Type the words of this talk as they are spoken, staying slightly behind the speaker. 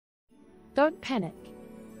Don't panic.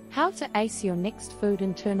 How to ace your next food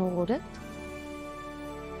internal audit?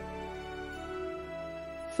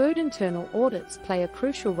 Food internal audits play a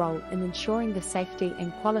crucial role in ensuring the safety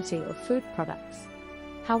and quality of food products.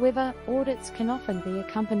 However, audits can often be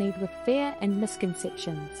accompanied with fear and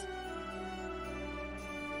misconceptions.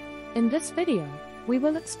 In this video, we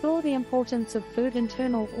will explore the importance of food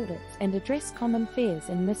internal audits and address common fears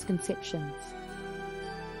and misconceptions.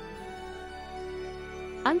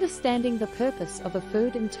 Understanding the purpose of a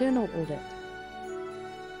food internal audit.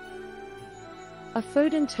 A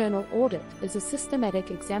food internal audit is a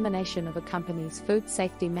systematic examination of a company's food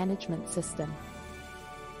safety management system.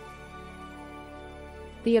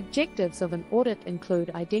 The objectives of an audit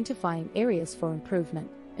include identifying areas for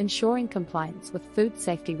improvement, ensuring compliance with food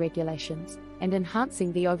safety regulations, and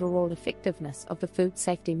enhancing the overall effectiveness of the food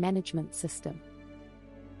safety management system.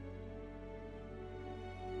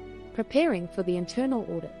 Preparing for the internal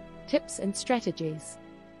audit, tips and strategies.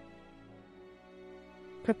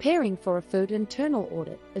 Preparing for a food internal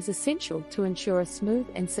audit is essential to ensure a smooth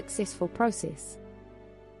and successful process.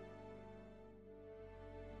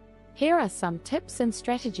 Here are some tips and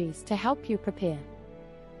strategies to help you prepare.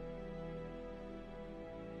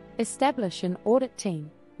 Establish an audit team,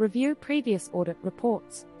 review previous audit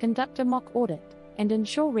reports, conduct a mock audit, and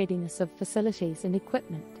ensure readiness of facilities and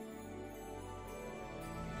equipment.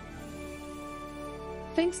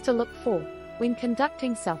 Things to look for when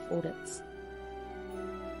conducting self-audits.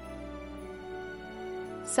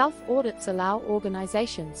 Self-audits allow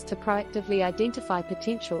organizations to proactively identify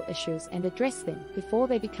potential issues and address them before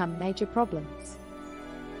they become major problems.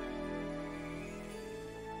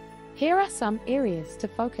 Here are some areas to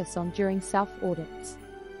focus on during self-audits.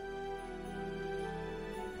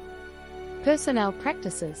 Personnel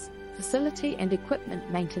practices, facility and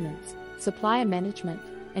equipment maintenance, supplier management,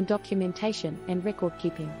 and documentation and record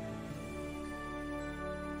keeping.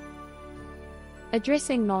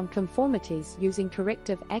 Addressing non-conformities using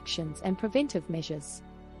corrective actions and preventive measures.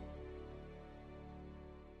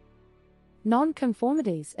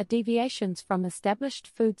 Non-conformities are deviations from established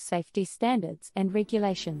food safety standards and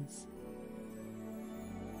regulations.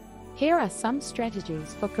 Here are some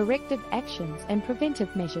strategies for corrective actions and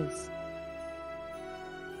preventive measures.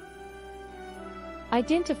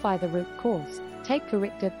 Identify the root cause, take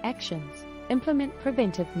corrective actions, implement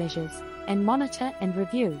preventive measures, and monitor and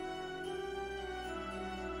review.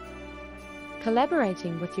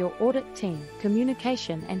 Collaborating with your audit team,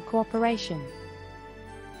 communication and cooperation.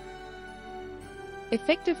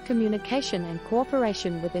 Effective communication and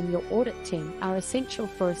cooperation within your audit team are essential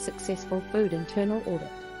for a successful food internal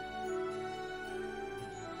audit.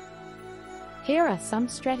 Here are some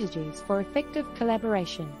strategies for effective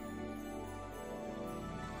collaboration.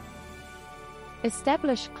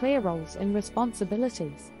 Establish clear roles and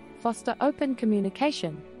responsibilities, foster open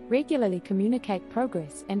communication, regularly communicate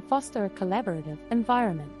progress, and foster a collaborative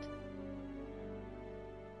environment.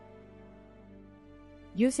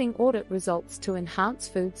 Using audit results to enhance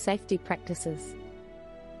food safety practices.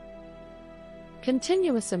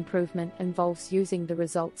 Continuous improvement involves using the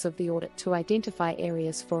results of the audit to identify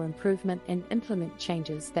areas for improvement and implement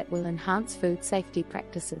changes that will enhance food safety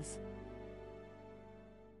practices.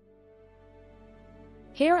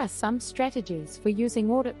 Here are some strategies for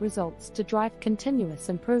using audit results to drive continuous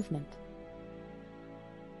improvement.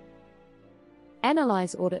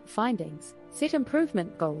 Analyze audit findings, set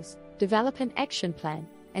improvement goals, develop an action plan,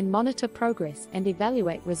 and monitor progress and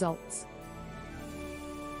evaluate results.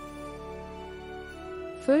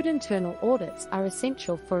 Food internal audits are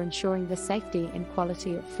essential for ensuring the safety and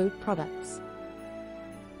quality of food products.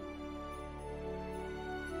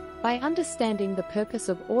 By understanding the purpose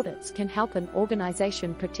of audits can help an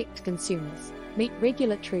organization protect consumers, meet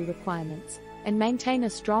regulatory requirements, and maintain a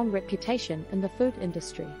strong reputation in the food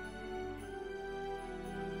industry.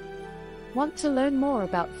 Want to learn more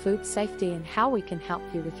about food safety and how we can help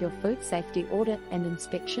you with your food safety audit and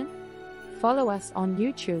inspection? Follow us on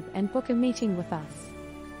YouTube and book a meeting with us.